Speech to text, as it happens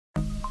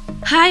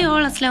Hi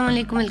all, അസ്സലാമു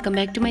അലൈക്കും. Welcome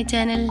back to my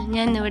channel.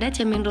 ഞാൻ ഇവിടെ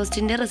ചെമ്മീൻ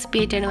റോസ്റ്റിൻ്റെ റെസിപ്പി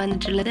ആയിട്ടാണ്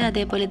വന്നിട്ടുള്ളത്.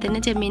 അതേപോലെ തന്നെ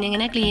ചെമ്മീൻ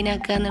എങ്ങനെ ക്ലീൻ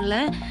ആക്കുക എന്നുള്ള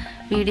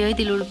വീഡിയോ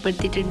ഇതിൽ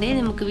ഉൾപ്പെടുത്തിയിട്ടുണ്ട്.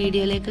 നമുക്ക്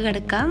വീഡിയോയിലേക്ക്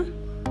കിടക്കാം.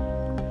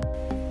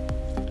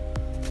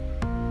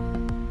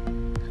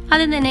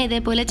 ആദ്യം തന്നെ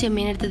ഇതേപോലെ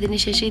ചെമ്മീൻ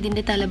എടുത്തതിന് ശേഷം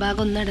ഇതിൻ്റെ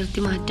തലഭാഗം ഒന്ന്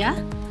അടർത്തി മാറ്റുക.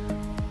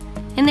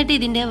 എന്നിട്ട്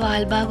ഇതിൻ്റെ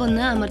വാൽഭാഗം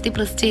ഒന്ന് അമർത്തി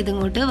പ്രസ്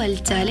ചെയ്തിങ്ങോട്ട്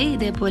വലിച്ചാൽ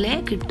ഇതേപോലെ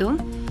കിട്ടും.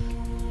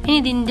 ഇനി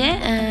ഇതിൻ്റെ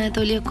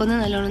തൊലിയൊക്കെ ഒന്ന്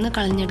നല്ലോണം ഒന്ന്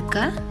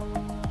കളഞ്ഞെടുക്കുക.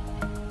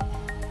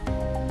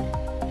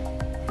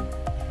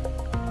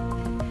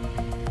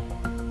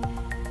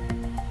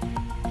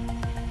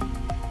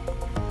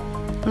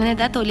 അങ്ങനെ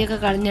ഇതാ തൊലിയൊക്കെ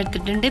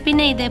കളഞ്ഞെടുത്തിട്ടുണ്ട്.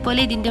 പിന്നെ ഇതേപോലെ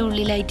ഇതിൻ്റെ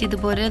ഉള്ളിലായിട്ട്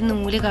ഇതുപോലെ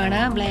നൂല്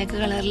കാണാം, ബ്ലാക്ക്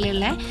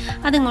കളറിലുള്ള,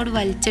 അതിങ്ങോട്ട്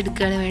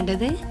വലിച്ചെടുക്കുകയാണ്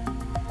വേണ്ടത്.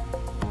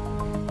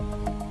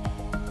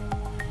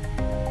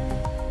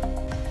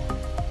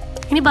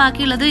 ഇനി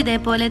ബാക്കിയുള്ളത്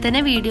ഇതേപോലെ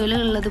തന്നെ വീഡിയോയിൽ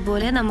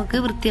ഉള്ളതുപോലെ നമുക്ക്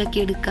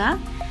വൃത്തിയാക്കി എടുക്കാം.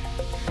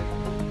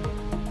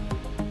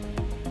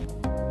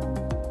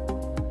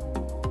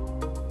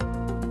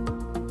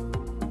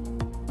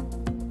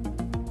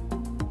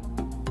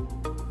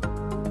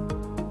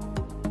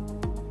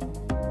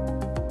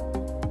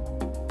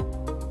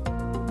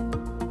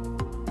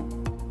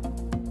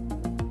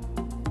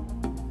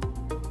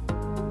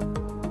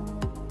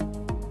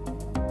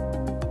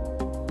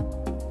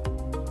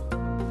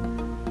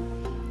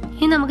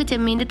 ഇനി നമുക്ക്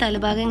ചെമ്മീൻ്റെ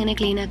തലഭാഗം എങ്ങനെ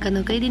ക്ലീൻ ആക്കാൻ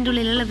നോക്കാം. ഇതിൻ്റെ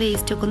ഉള്ളിലുള്ള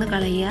വേസ്റ്റ് ഒക്കെ ഒന്ന്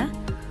കളയുക.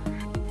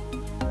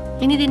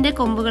 ഇനി ഇതിൻ്റെ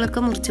കൊമ്പുകളൊക്കെ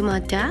മുറിച്ച്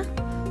മാറ്റാം.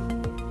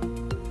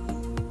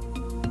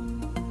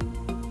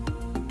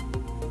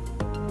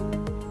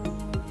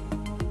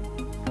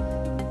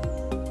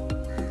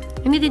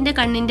 ഇനി ഇതിൻ്റെ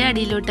കണ്ണിൻ്റെ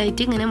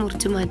അടിയിലോട്ടായിട്ട് ഇങ്ങനെ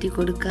മുറിച്ച് മാറ്റി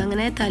കൊടുക്കുക.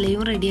 അങ്ങനെ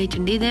തലയും റെഡി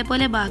ആയിട്ടുണ്ട്.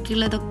 ഇതേപോലെ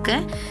ബാക്കിയുള്ളതൊക്കെ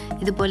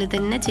ഇതുപോലെ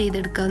തന്നെ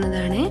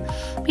ചെയ്തെടുക്കാവുന്നതാണ്.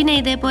 പിന്നെ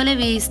ഇതേപോലെ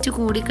വേസ്റ്റ്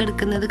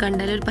കൂടിക്കിടക്കുന്നത്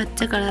കണ്ടാൽ ഒരു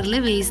പച്ച കളറിൽ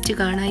വേസ്റ്റ്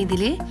കാണാം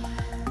ഇതിൽ.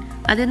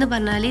 അതെന്ന്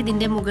പറഞ്ഞാൽ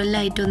ഇതിൻ്റെ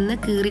മുകളിലായിട്ടൊന്ന്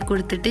കീറി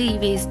കൊടുത്തിട്ട് ഈ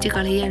വേസ്റ്റ്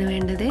കളയാണ്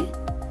വേണ്ടത്.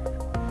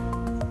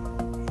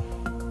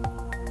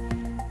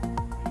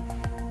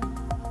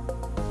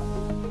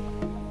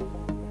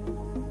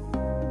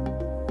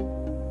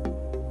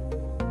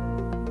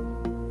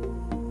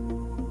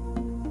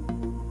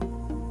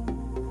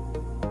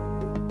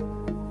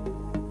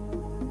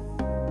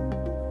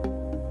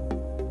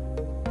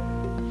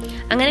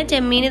 അങ്ങനെ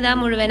ചെമ്മീൻ ഇതാ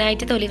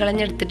മുഴുവനായിട്ട് തൊലി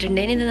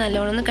കളഞ്ഞെടുത്തിട്ടുണ്ട്. ഇനി ഇത്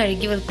നല്ലോണം ഒന്ന്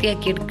കഴുകി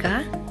വൃത്തിയാക്കി എടുക്കുക.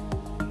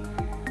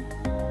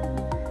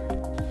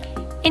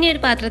 ഇനി ഒരു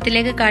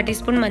പാത്രത്തിലേക്ക് 1/4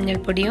 ടീസ്പൂൺ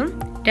മഞ്ഞൾപ്പൊടിയും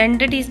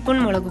 2 ടീസ്പൂൺ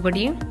മുളക്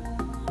പൊടിയും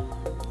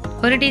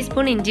 1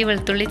 ടീസ്പൂൺ ഇഞ്ചി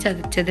വെളുത്തുള്ളി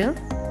ചതച്ചത്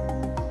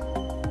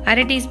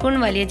 1/2 ടീസ്പൂൺ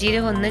വലിയ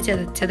ജീരകം ഒന്ന്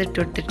ചതച്ചത് ഇട്ട്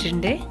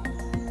കൊടുത്തിട്ടുണ്ട്.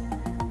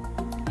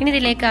 ഇനി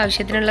ഇതിലേക്ക്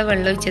ആവശ്യത്തിനുള്ള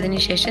വെള്ളം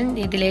ഒഴിച്ചതിന് ശേഷം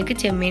ഇതിലേക്ക്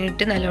ചെമ്മീൻ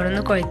ഇട്ട് നല്ലോണം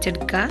ഒന്ന്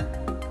കുഴച്ചെടുക്കുക.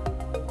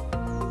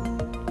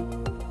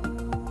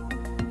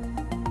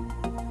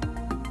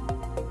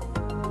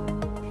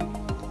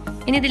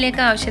 ഇനി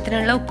ഇതിലേക്ക്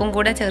ആവശ്യത്തിനുള്ള ഉപ്പും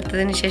കൂടെ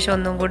ചേർത്തതിന് ശേഷം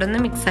ഒന്നും കൂടെ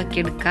ഒന്ന് മിക്സ് ആക്കി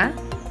എടുക്കുക.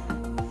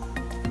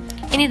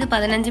 ഇനി ഇത്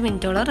 15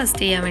 മിനിറ്റോളം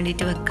റെസ്റ്റ് ചെയ്യാൻ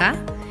വേണ്ടിയിട്ട് വെക്കുക.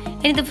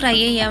 ഇനി ഇത് ഫ്രൈ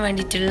ചെയ്യാൻ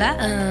വേണ്ടിയിട്ടുള്ള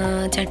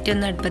ചട്ടി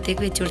ഒന്ന്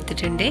അടുപ്പത്തേക്ക് വെച്ച്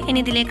കൊടുത്തിട്ടുണ്ട്. ഇനി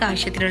ഇതിലേക്ക്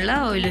ആവശ്യത്തിനുള്ള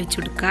ഓയിൽ ഒഴിച്ചു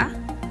കൊടുക്കുക.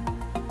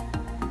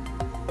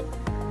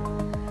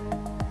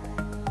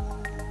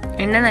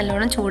 എണ്ണ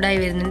നല്ലോണം ചൂടായി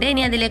വരുന്നുണ്ട്.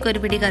 ഇനി അതിലേക്ക്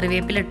ഒരു പിടി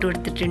കറിവേപ്പില ഇട്ട്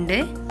കൊടുത്തിട്ടുണ്ട്.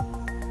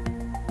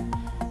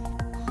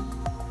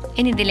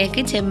 ഇനി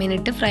ഇതിലേക്ക്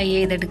ചെമ്മീനിട്ട് ഫ്രൈ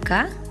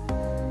ചെയ്തെടുക്കുക.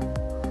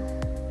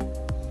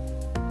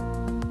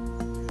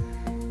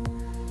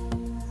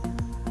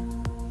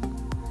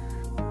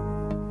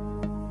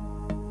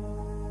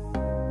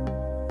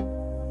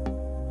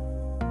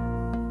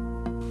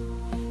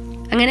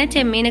 അങ്ങനെ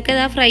ചെമ്മീനൊക്കെ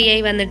ഇതാ ഫ്രൈ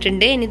ആയി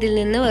വന്നിട്ടുണ്ട്. ഇനി ഇതിൽ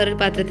നിന്ന് വേറൊരു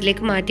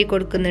പാത്രത്തിലേക്ക് മാറ്റി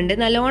കൊടുക്കുന്നുണ്ട്.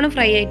 നല്ലോണം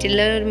ഫ്രൈ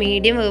ആയിട്ടുള്ള ഒരു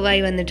മീഡിയം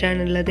വേവായി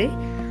വന്നിട്ടാണുള്ളത്.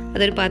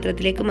 അതൊരു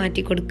പാത്രത്തിലേക്ക്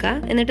മാറ്റി കൊടുക്കുക.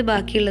 എന്നിട്ട്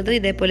ബാക്കിയുള്ളത്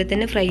ഇതേപോലെ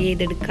തന്നെ ഫ്രൈ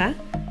ചെയ്തെടുക്കുക.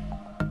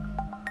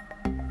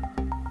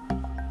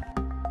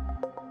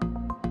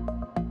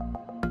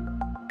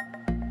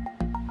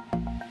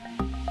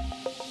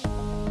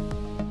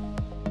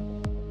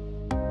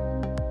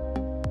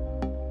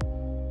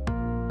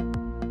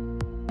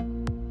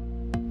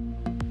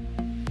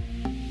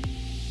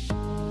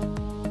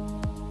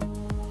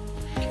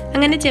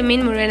 അങ്ങനെ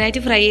ചെമ്മീൻ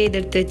മുഴുവനായിട്ട് ഫ്രൈ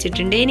ചെയ്തെടുത്ത്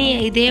വെച്ചിട്ടുണ്ട്. ഇനി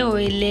ഇതേ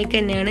ഓയിലിലേക്ക്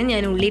തന്നെയാണ്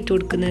ഞാൻ ഉള്ളി ഇട്ട്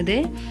കൊടുക്കുന്നത്.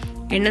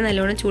 എണ്ണ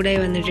നല്ലോണം ചൂടായി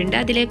വന്നിട്ടുണ്ട്.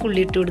 അതിലേക്ക്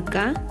ഉള്ളി ഇട്ട്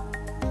കൊടുക്കുക.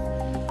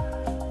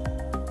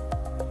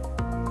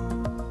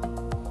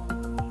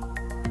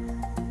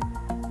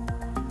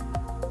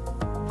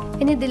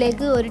 ഇനി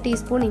ഇതിലേക്ക് 1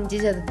 ടീസ്പൂൺ ഇഞ്ചി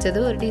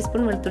ചതച്ചതും 1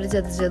 ടീസ്പൂൺ വെളുത്തുള്ളി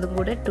ചതച്ചതും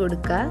കൂടെ ഇട്ട്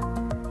കൊടുക്കുക.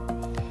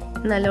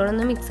 നല്ലോണം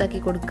ഒന്ന് മിക്സ്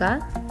ആക്കി കൊടുക്കുക.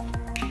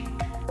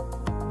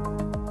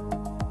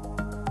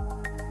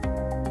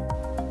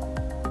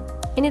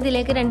 ഇനി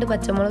ഇതിലേക്ക് 2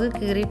 പച്ചമുളക്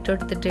കീറി ഇട്ട്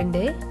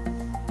കൊടുത്തിട്ടുണ്ട്.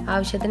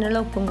 ആവശ്യത്തിനുള്ള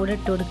ഉപ്പും കൂടെ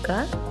ഇട്ട് കൊടുക്കുക.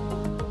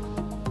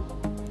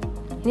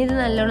 ഇനി ഇത്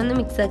നല്ലോണം ഒന്ന്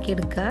മിക്സ് ആക്കി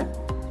എടുക്കുക.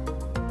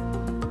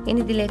 ഇനി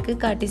ഇതിലേക്ക്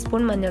 1/4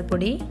 ടീസ്പൂൺ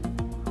മഞ്ഞൾപ്പൊടി,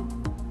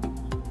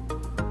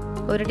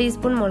 1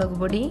 ടീസ്പൂൺ മുളക്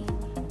പൊടി,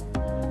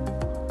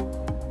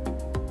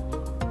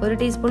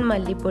 1 ടീസ്പൂൺ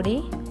മല്ലിപ്പൊടി.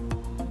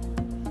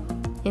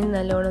 ഇനി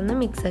നല്ലോണം ഒന്ന്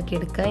മിക്സ് ആക്കി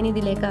എടുക്കുക. ഇനി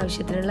ഇതിലേക്ക്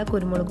ആവശ്യത്തിനുള്ള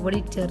കുരുമുളക്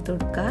പൊടി ചേർത്ത്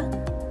കൊടുക്കുക.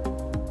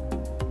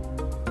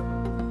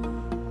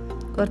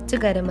 കുറച്ച്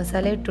ഗരം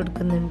മസാല ഇട്ട്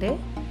കൊടുക്കുന്നുണ്ട്.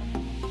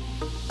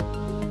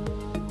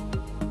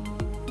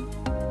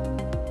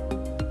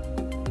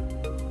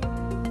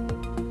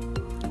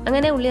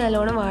 അങ്ങനെ ഉള്ളി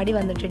നല്ലോണം വാടി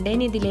വന്നിട്ടുണ്ട്.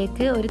 ഇനി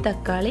ഇതിലേക്ക് ഒരു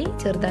തക്കാളി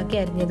ചെറുതാക്കി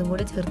അരിഞ്ഞതും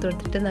കൂടെ ചേർത്ത്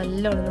കൊടുത്തിട്ട്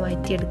നല്ലോണം ഒന്ന്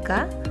വഴറ്റിയെടുക്കുക.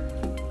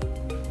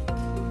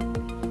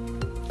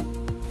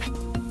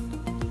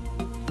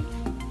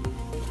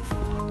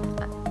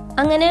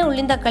 അങ്ങനെ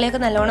ഉള്ളിയും തക്കാളിയൊക്കെ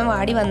നല്ലോണം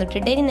വാടി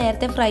വന്നിട്ടുണ്ട്. ഇനി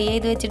നേരത്തെ ഫ്രൈ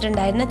ചെയ്ത്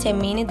വെച്ചിട്ടുണ്ടായിരുന്ന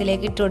ചെമ്മീൻ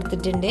ഇതിലേക്ക് ഇട്ട്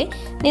കൊടുത്തിട്ടുണ്ട്.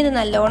 ഇനി ഇത്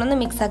നല്ലോണം ഒന്ന്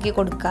മിക്സ് ആക്കി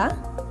കൊടുക്കുക.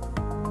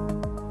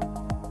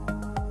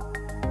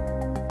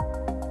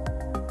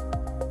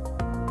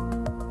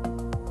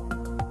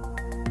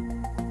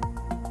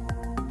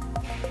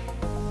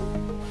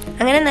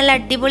 അങ്ങനെ നല്ല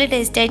അടിപൊളി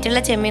ടേസ്റ്റ് ആയിട്ടുള്ള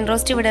ചെമ്മീൻ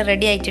റോസ്റ്റ് ഇവിടെ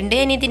റെഡി ആയിട്ടുണ്ട്.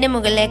 ഇനി ഇതിൻ്റെ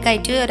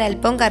മുകളിലേക്കായിട്ട്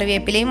ഒരല്പം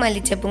കറിവേപ്പിലയും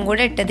മല്ലിച്ചപ്പും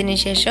കൂടെ ഇട്ടതിന്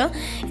ശേഷം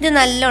ഇത്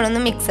നല്ലോണം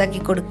ഒന്ന് മിക്സ്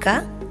ആക്കി കൊടുക്കുക.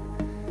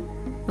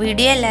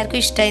 വീഡിയോ എല്ലാവർക്കും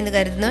ഇഷ്ടമായി എന്ന്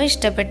കരുതുന്നു.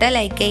 ഇഷ്ടപ്പെട്ടാൽ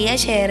ലൈക്ക് ചെയ്യുക,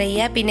 ഷെയർ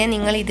ചെയ്യുക. പിന്നെ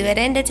നിങ്ങൾ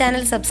ഇതുവരെ എൻ്റെ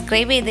ചാനൽ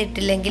സബ്സ്ക്രൈബ്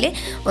ചെയ്തിട്ടില്ലെങ്കിൽ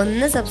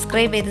ഒന്ന്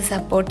സബ്സ്ക്രൈബ് ചെയ്ത്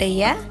സപ്പോർട്ട്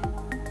ചെയ്യുക.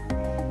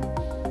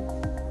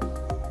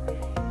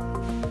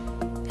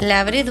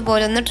 എല്ലാവരും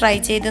ഇതുപോലെ ഒന്ന് ട്രൈ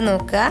ചെയ്ത്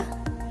നോക്കുക.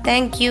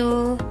 Thank you.